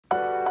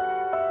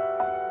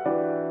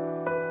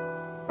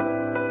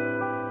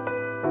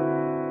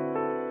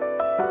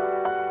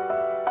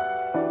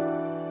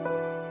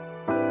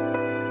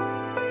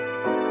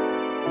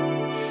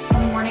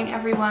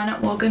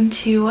everyone, welcome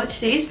to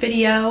today's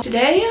video.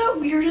 Today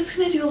we are just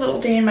gonna do a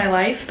little day in my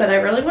life, but I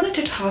really wanted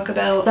to talk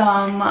about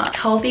some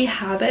healthy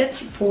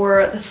habits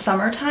for the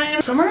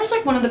summertime. Summer is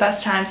like one of the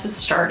best times to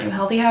start new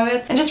healthy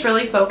habits and just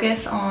really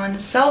focus on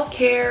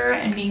self-care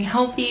and being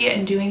healthy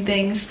and doing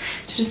things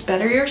to just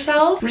better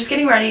yourself. I'm just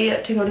getting ready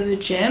to go to the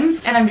gym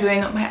and I'm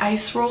doing my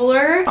ice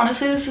roller.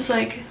 Honestly, this is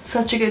like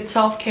such a good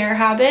self-care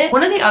habit.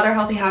 One of the other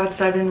healthy habits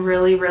that I've been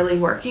really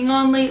working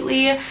on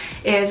lately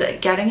is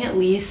getting at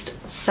least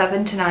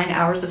 7 to 9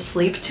 hours of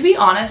sleep. To be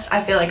honest,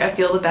 I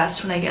feel the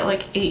best when I get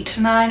like 8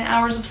 to 9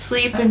 hours of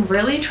sleep. I've been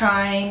really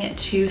trying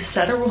to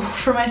set a rule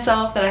for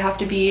myself that I have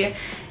to be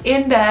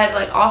in bed,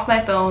 like off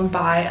my phone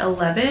by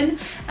 11,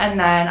 and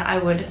then I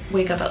would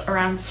wake up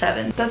around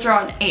 7. That's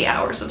around 8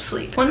 hours of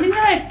sleep. One thing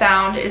that I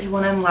found is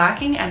when I'm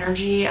lacking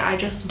energy, I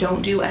just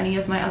don't do any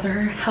of my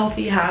other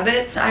healthy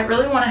habits. I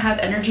really want to have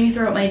energy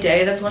throughout my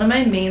day. That's one of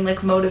my main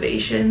like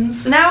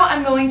motivations. So now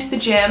I'm going to the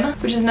gym,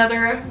 which is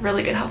another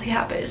really good healthy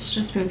habit, is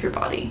just move your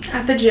body.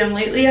 At the gym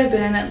lately, I've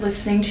been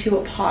listening to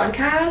a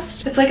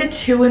podcast. It's like a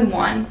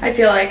 2-in-1. I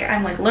feel like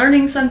I'm like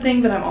learning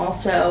something, but I'm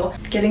also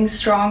getting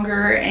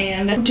stronger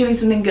and doing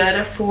something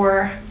good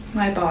for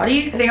my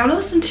body. I think I'm gonna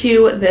listen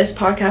to this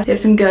podcast. They have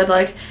some good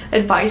like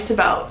advice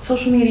about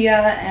social media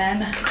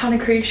and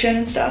content creation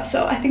and stuff,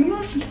 so I think I'm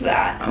gonna listen to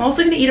that. I'm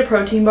also gonna eat a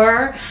protein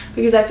bar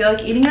because I feel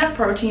like eating enough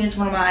protein is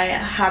one of my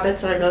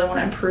habits that I really want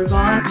to improve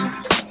on.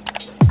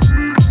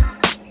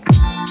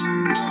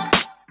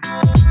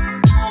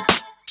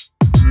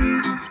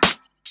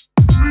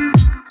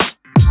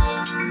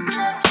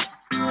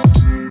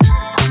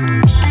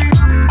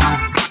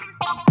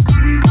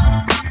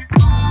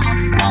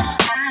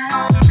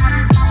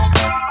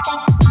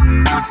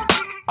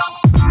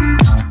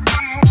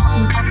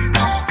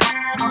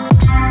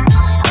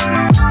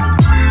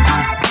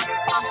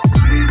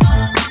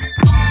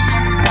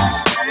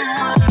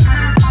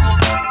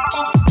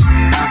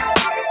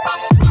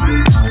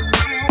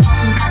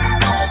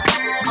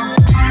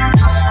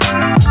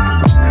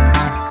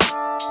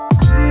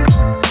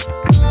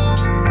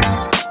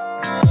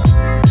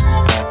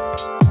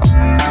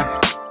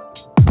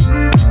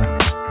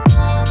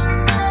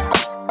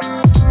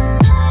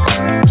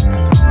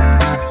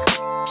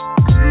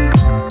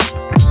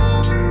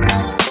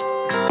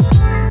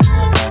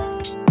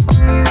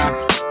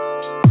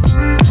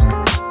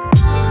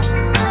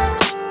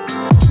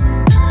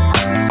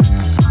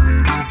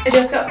 I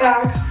just got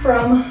back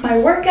from my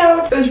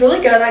workout. It was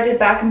really good. I did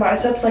back and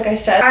biceps like I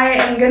said. I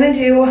am gonna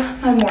do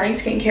my morning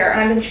skincare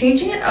and I've been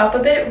changing it up a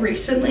bit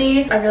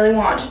recently. I really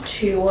want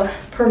to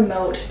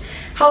promote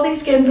healthy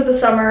skin for the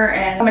summer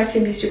and have my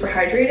skin be super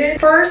hydrated.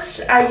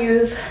 First, I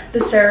use the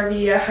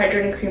CeraVe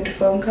Hydrating Cream to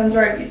Foam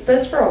Cleanser. I've used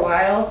this for a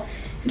while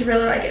and I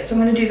really like it, so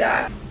I'm gonna do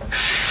that.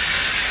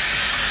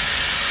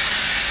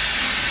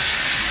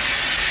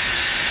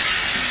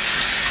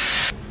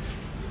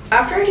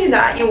 After I do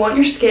that, you want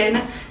your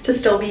skin to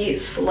still be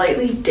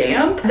slightly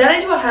damp. Then I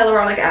do a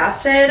hyaluronic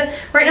acid.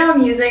 Right now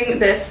I'm using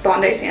this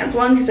Bondi Sands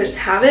one because I just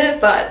have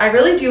it, but I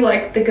really do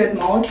like the Good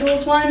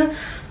Molecules one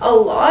a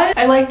lot.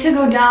 I like to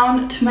go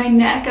down to my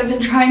neck. I've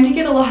been trying to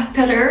get a lot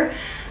better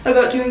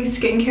about doing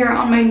skincare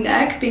on my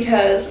neck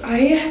because I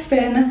have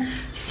been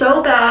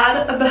so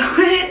bad about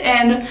it,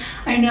 and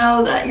I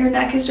know that your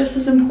neck is just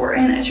as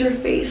important as your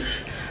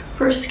face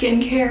for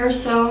skincare,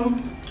 so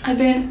I've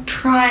been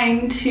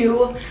trying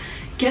to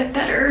get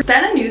better.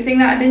 Then a new thing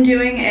that I've been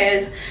doing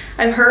is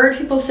I've heard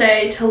people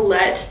say to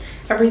let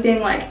everything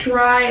like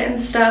dry and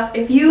stuff.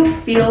 If you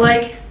feel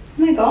like,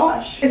 oh my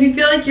gosh, if you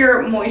feel like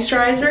your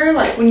moisturizer,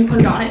 like when you put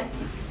it on it,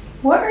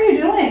 what are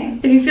you doing?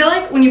 If you feel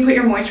like when you put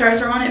your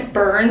moisturizer on it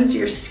burns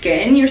your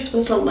skin, you're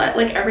supposed to let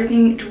like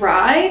everything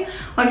dry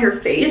on your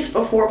face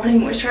before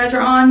putting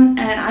moisturizer on.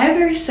 And I have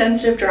very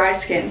sensitive dry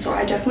skin, so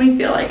I definitely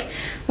feel like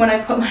when I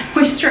put my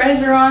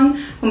moisturizer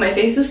on, when my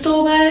face is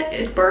still wet,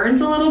 it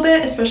burns a little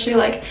bit, especially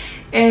like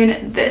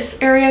in this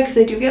area because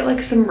I do get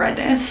like some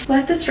redness.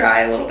 Let this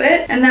dry a little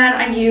bit, and then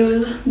I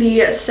use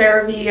the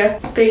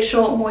CeraVe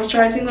facial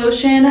moisturizing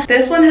lotion.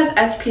 This one has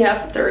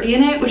SPF 30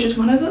 in it, which is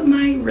one of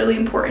my really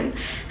important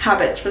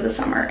habits for the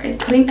summer, is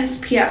putting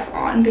SPF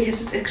on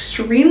because it's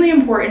extremely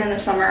important in the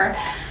summer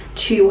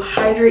to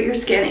hydrate your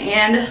skin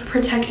and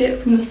protect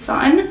it from the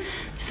sun.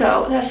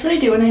 So that's what I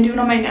do, and I do it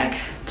on my neck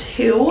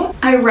too.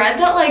 I read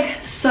that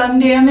like sun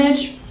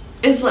damage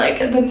is like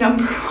the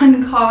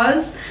 #1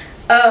 cause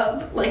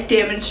of like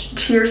damage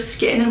to your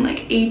skin and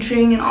like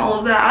aging and all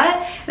of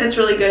that, and it's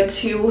really good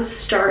to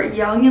start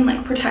young and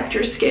like protect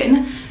your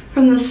skin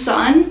from the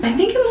sun. I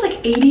think it was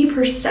like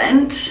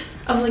 80%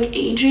 of like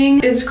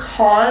aging is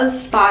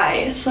caused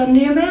by sun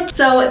damage.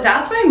 So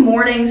that's my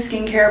morning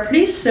skincare.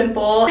 Pretty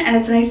simple, and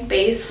it's a nice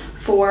base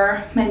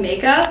for my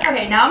makeup.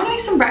 Okay, now I'm gonna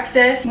make some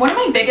breakfast. One of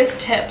my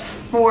biggest tips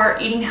for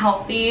eating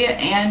healthy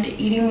and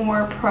eating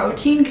more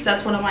protein, because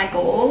that's one of my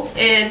goals,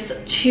 is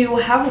to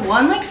have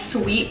one like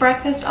sweet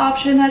breakfast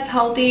option that's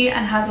healthy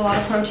and has a lot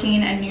of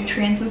protein and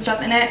nutrients and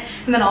stuff in it,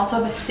 and then also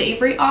have a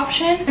savory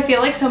option. I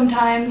feel like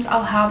sometimes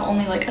I'll have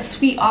only like a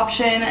sweet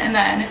option and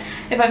then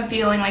if I'm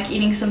feeling like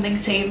eating something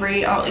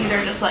savory, I'll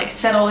either just like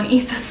settle and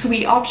eat the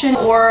sweet option,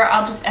 or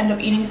I'll just end up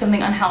eating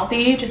something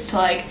unhealthy just to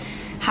like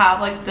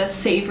have like the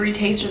savory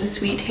taste or the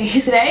sweet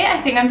taste. Today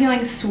I think I'm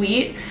feeling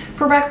sweet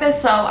for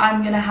breakfast, so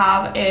I'm gonna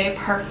have a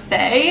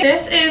parfait.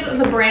 This is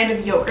the brand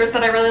of yogurt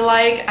that I really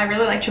like. I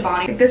really like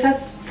Chobani. This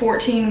has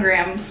 14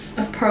 grams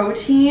of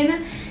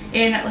protein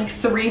in like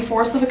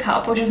 3/4 of a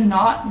cup, which is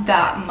not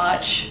that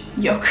much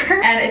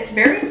yogurt, and it's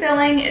very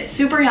filling. It's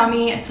super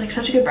yummy. It's like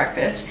such a good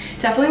breakfast.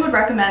 Definitely would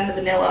recommend the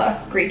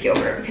vanilla Greek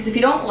yogurt, because if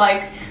you don't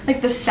like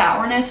the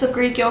sourness of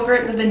Greek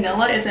yogurt, the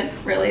vanilla isn't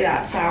really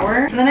that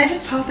sour. And then I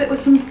just top it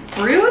with some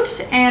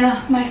fruit and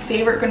my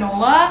favorite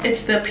granola.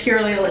 It's the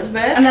Purely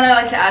Elizabeth, and then I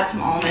like to add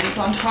some almonds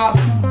on top.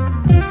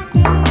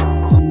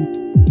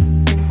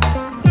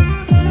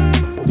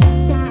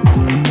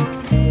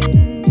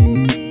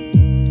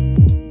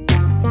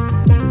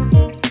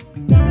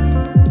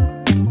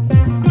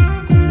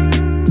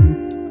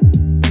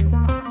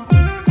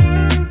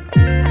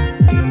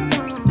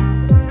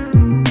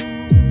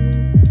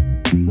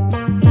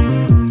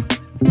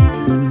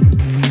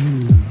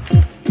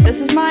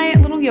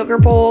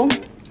 Yogurt bowl.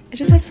 It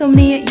just has so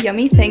many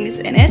yummy things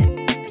in it.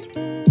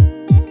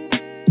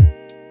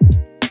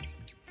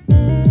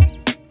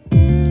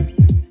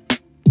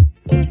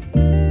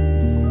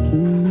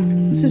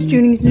 This is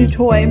Junie's new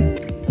toy.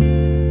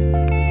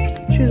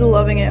 She's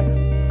loving it.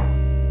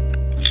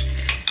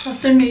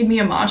 Justin made me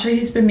a matcha.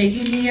 He's been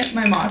making me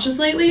my matchas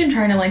lately and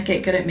trying to like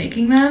get good at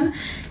making them,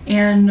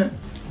 and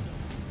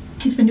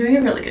he's been doing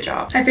a really good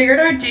job. I figured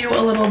I would do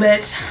a little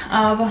bit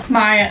of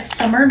my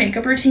summer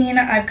makeup routine.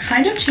 I've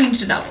kind of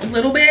changed it up a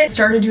little bit.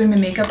 Started doing my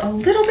makeup a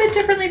little bit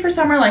differently for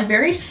summer, like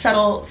very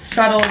subtle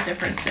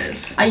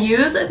differences. I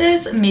use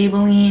this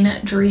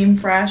Maybelline Dream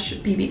Fresh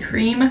BB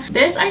cream.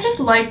 This I just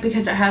like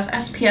because it has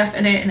SPF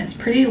in it and it's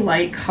pretty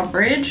light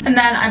coverage. And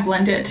then I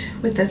blend it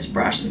with this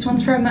brush. This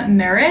one's from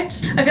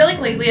Merit. I feel like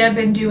lately I've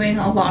been doing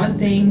a lot of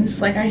things,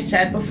 like I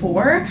said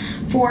before,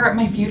 for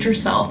my future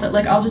self that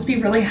like I'll just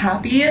be really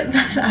happy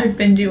that I've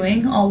been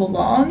doing all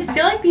along. I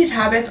feel like these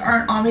habits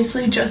aren't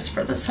obviously just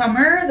for the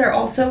summer, they're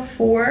also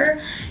for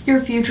your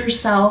future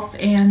self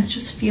and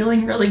just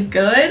feeling really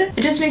good.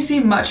 It just makes me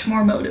much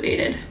more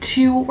motivated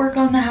to work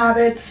on the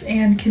habits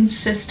and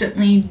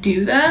consistently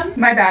do them.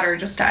 My battery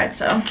just died,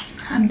 so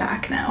I'm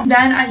back now.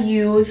 Then I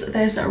use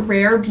this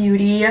Rare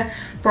Beauty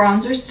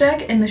bronzer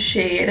stick in the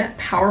shade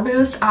Power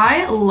Boost.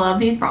 I love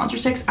these bronzer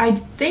sticks. I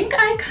think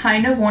I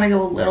kind of want to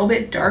go a little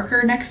bit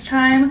darker next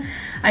time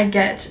I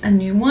get a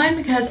new one,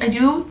 because I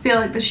do feel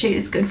like the shade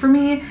is good for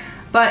me,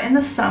 but in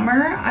the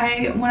summer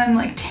when I'm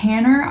like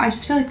tanner, I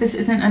just feel like this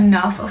isn't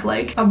enough of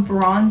like a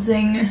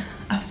bronzing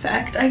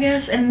effect, I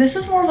guess. And this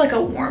is more of like a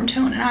warm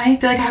tone, and I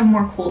feel like I have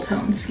more cool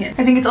tone skin.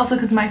 I think it's also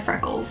because of my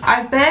freckles.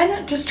 I've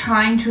been just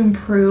trying to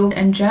improve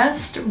and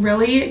just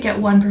really get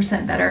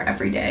 1% better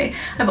every day.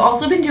 I've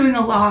also been doing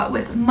a lot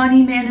with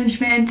money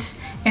management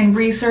and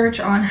research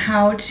on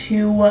how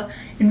to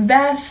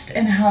invest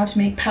and how to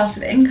make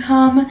passive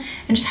income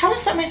and just how to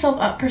set myself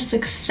up for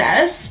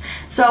success.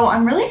 So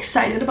I'm really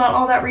excited about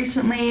all that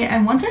recently,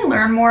 and once I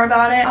learn more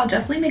about it, I'll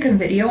definitely make a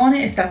video on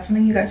it if that's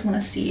something you guys want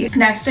to see.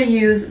 Next, I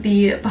use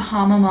the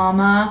Bahama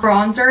Mama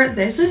bronzer.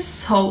 This is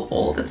so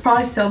old. It's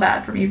probably so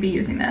bad for me to be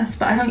using this,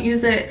 but I don't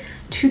use it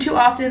too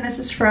often. This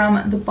is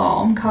from the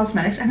Balm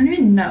Cosmetics. I don't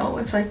even know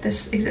if like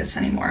this exists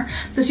anymore.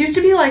 This used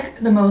to be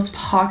like the most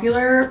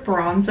popular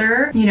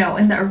bronzer, you know,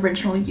 in the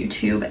original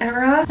YouTube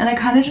era, and I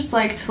kind of just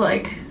like to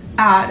like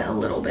add a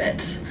little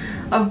bit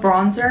of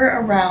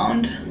bronzer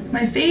around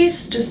my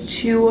face just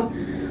to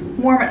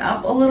warm it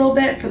up a little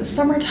bit for the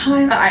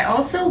summertime. I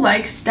also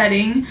like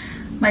setting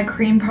my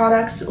cream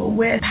products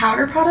with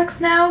powder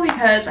products now,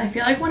 because I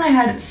feel like when I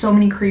had so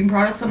many cream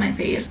products on my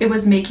face, it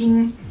was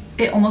making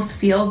it almost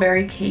feel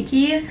very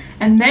cakey,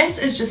 and this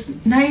is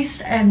just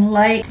nice and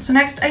light. So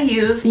next I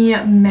use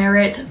the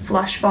Merit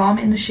Flush Balm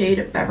in the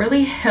shade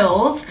Beverly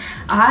Hills.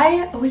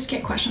 I always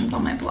get questions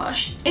on my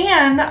blush,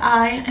 and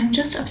I am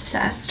just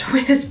obsessed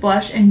with this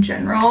blush in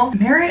general.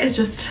 Merit is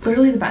just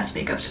literally the best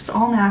makeup. It's just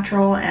all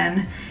natural and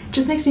it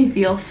just makes me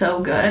feel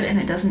so good, and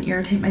it doesn't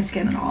irritate my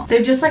skin at all.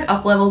 They've just like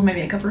up-leveled my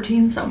makeup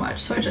routine so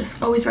much, so I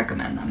just always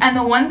recommend them. And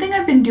the one thing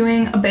I've been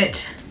doing a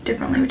bit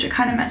differently, which I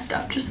kind of messed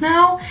up just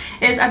now,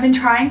 is I've been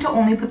trying to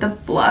only put the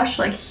blush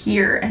like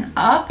here and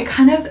up. It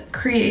kind of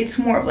creates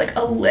more of like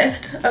a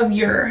lift of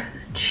your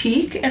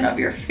cheek and of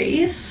your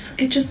face.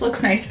 It just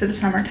looks nice for the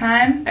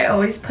summertime. I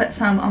always put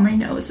some on my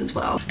nose as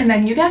well. And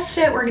then you guessed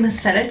it, we're gonna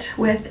set it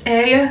with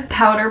a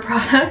powder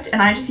product,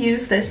 and I just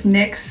use this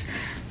NYX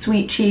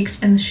Sweet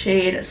Cheeks in the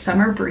shade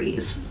Summer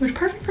Breeze, which is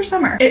perfect for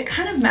summer. It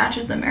kind of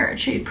matches the Merit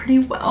shade pretty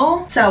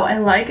well, so I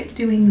like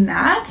doing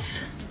that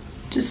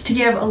just to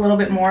give a little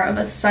bit more of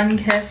a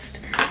sun-kissed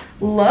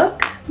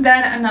look.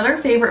 Then another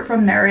favorite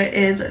from Merit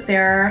is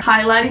their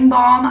highlighting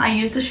balm. I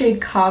use the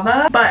shade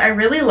Kava, but I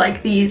really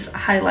like these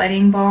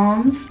highlighting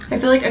balms. I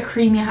feel like a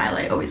creamy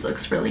highlight always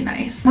looks really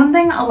nice. One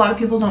thing a lot of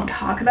people don't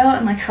talk about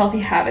in like healthy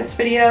habits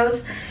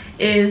videos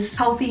is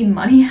healthy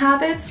money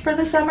habits for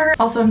the summer.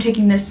 Also, I'm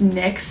taking this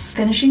NYX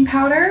finishing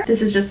powder.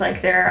 This is just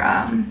like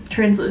their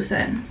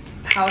translucent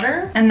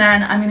powder, and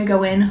then I'm gonna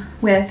go in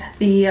with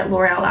the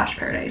L'Oreal Lash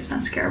Paradise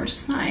mascara, which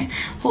is my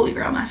holy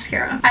grail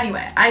mascara.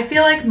 Anyway, I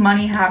feel like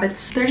money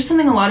habits, they're just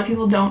something a lot of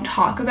people don't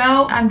talk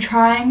about. I'm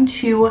trying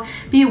to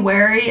be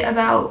wary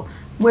about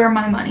where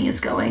my money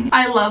is going.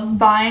 I love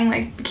buying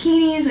like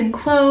bikinis and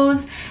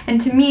clothes, and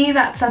to me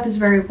that stuff is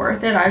very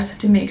worth it. I just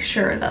have to make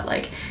sure that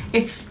like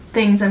it's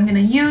things I'm gonna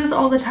use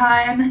all the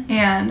time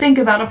and think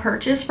about a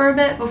purchase for a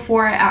bit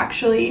before I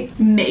actually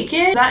make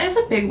it. That is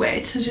a big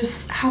way to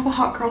just have a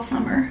hot girl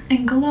summer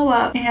and glow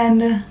up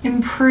and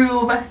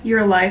improve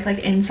your life like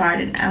inside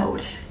and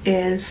out,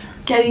 is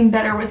getting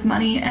better with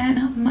money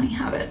and money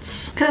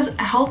habits. Because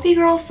healthy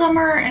girl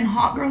summer and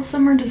hot girl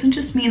summer doesn't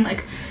just mean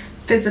like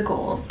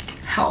physical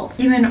health,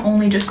 even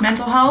only just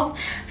mental health.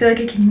 I feel like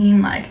it can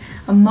mean like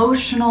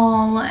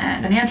emotional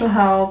and financial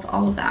health,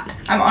 all of that.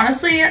 I'm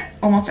honestly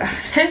almost out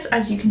of this.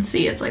 As you can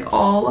see, it's like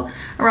all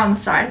around the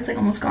side, it's like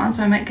almost gone,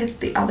 so I might get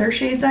the other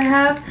shades I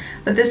have.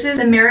 But this is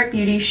the Merit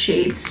Beauty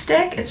Shade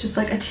Stick. It's just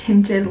like a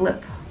tinted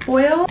lip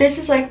oil. This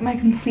is like my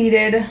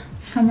completed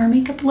summer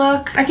makeup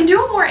look. I can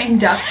do a more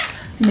in-depth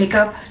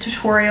makeup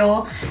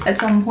tutorial at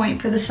some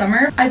point for the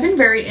summer. I've been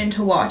very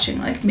into watching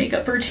like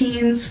makeup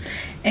routines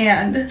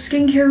and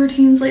skincare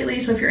routines lately,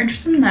 so if you're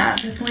interested in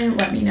that, definitely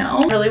let me know.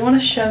 I really want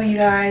to show you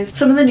guys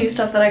some of the new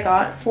stuff that I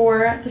got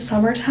for the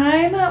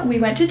summertime. We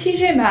went to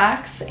TJ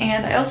Maxx,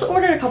 and I also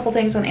ordered a couple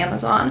things on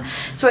Amazon,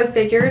 so I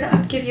figured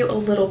I'd give you a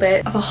little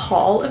bit of a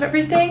haul of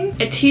everything.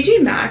 At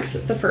TJ Maxx,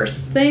 the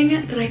first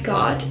thing that I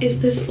got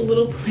is this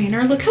little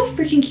planner. Look how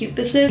freaking cute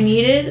this is. I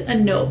needed a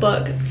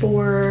notebook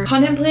for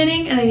content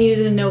planning, and I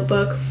needed a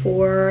notebook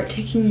for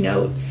taking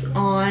notes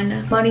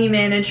on money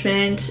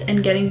management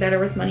and getting better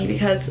with money,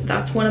 because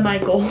that's one of my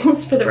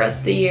goals for the rest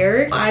of the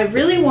year. I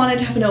really wanted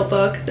to have a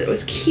notebook that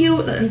was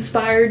cute, that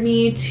inspired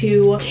me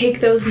to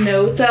take those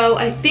notes. So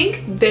I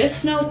think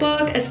this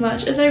notebook, as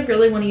much as I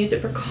really want to use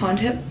it for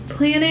content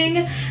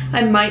planning,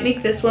 I might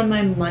make this one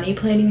my money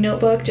planning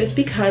notebook, just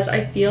because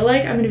I feel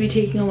like I'm going to be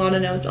taking a lot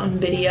of notes on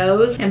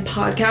videos and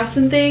podcasts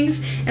and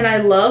things, and I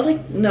love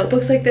like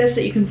notebooks like this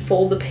that you can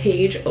fold the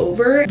page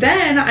over.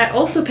 Then I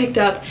also picked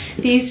up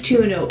these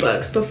two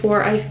notebooks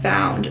before I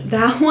found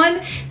that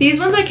one. These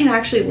ones I can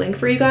actually link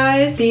for you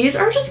guys. These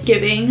are just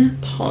giving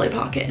Polly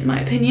Pocket in my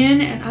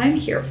opinion, and I'm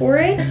here for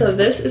it. So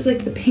this is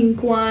like the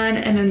pink one,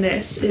 and then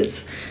this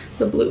is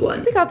the blue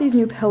one. We got these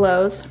new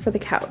pillows for the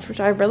couch, which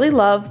I really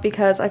love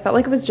because I felt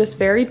like it was just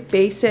very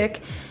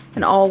basic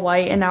and all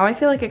white, and now I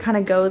feel like it kind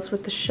of goes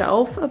with the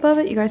shelf above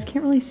it. You guys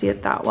can't really see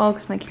it that well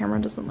because my camera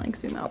doesn't like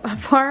zoom out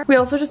that far. We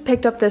also just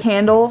picked up this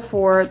candle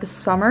for the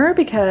summer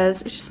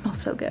because it just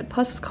smells so good.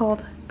 Plus it's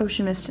called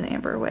Ocean Mist and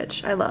Amber,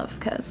 which I love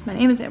because my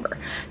name is Amber.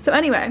 So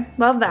anyway,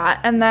 love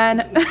that. And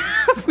then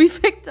we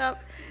picked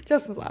up,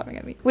 Justin's laughing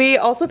at me. We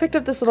also picked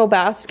up this little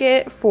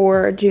basket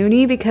for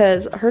Junie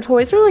because her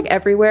toys are like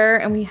everywhere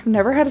and we have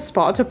never had a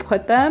spot to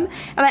put them.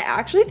 And I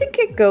actually think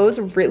it goes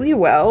really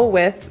well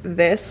with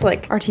this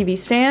like our TV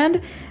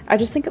stand. I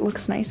just think it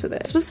looks nice with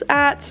it. This was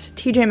at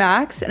TJ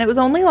Maxx and it was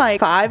only like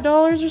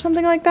 $5 or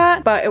something like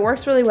that, but it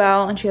works really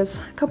well, and she has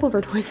a couple of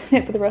her toys in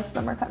it, but the rest of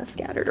them are kind of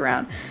scattered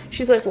around.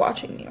 She's like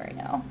watching me right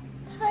now.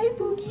 Hi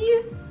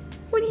Boogie,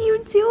 what are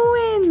you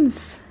doing?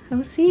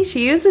 Oh, see,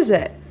 she uses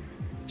it.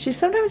 She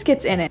sometimes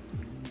gets in it.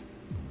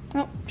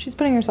 Oh, she's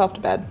putting herself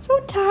to bed. So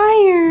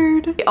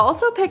tired. We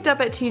also picked up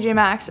at TJ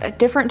Maxx at a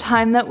different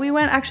time that we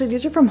went. Actually,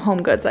 these are from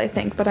Home Goods, I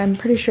think, but I'm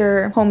pretty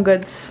sure Home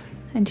Goods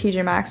and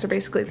TJ Maxx are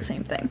basically the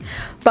same thing.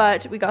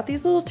 But we got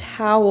these little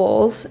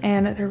towels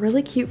and they're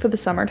really cute for the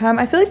summertime.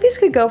 I feel like these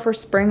could go for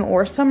spring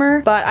or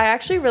summer, but I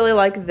actually really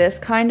like this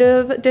kind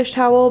of dish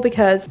towel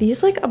because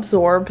these like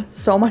absorb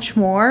so much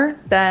more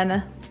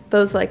than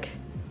those like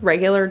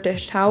regular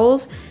dish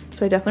towels.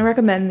 So I definitely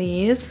recommend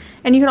these.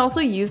 And you can also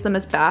use them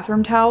as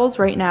bathroom towels.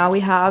 Right now we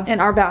have, in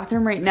our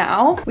bathroom right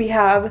now, we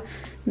have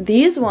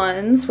these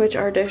ones, which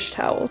are dish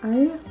towels.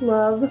 I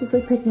love just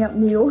like picking up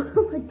new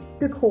like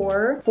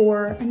decor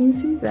for a new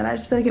season. I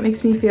just feel like it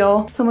makes me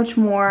feel so much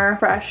more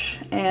fresh,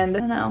 and I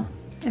don't know,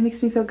 it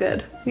makes me feel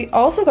good. We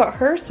also got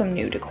her some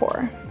new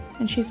decor,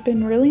 and she's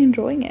been really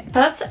enjoying it.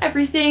 That's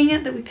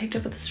everything that we picked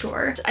up at the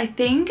store. I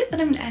think that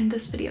I'm gonna end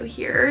this video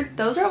here.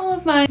 Those are all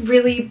of my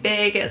really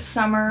big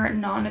summer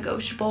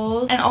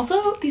non-negotiables. And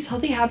also, these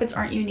healthy habits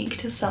aren't unique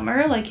to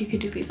summer. Like, you could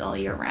do these all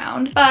year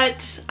round.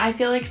 But I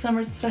feel like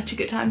summer's such a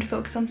good time to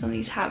focus on some of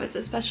these habits,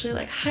 especially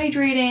like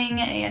hydrating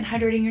and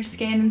hydrating your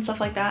skin and stuff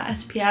like that,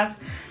 SPF.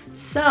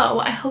 So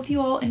I hope you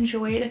all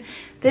enjoyed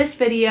this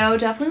video.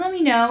 Definitely let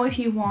me know if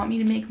you want me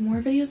to make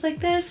more videos like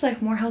this,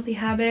 like more healthy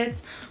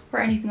habits or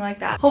anything like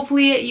that.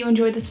 Hopefully you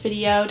enjoyed this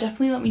video.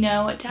 Definitely let me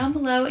know down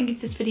below and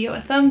give this video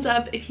a thumbs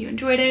up if you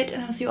enjoyed it,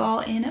 and I'll see you all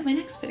in my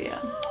next video.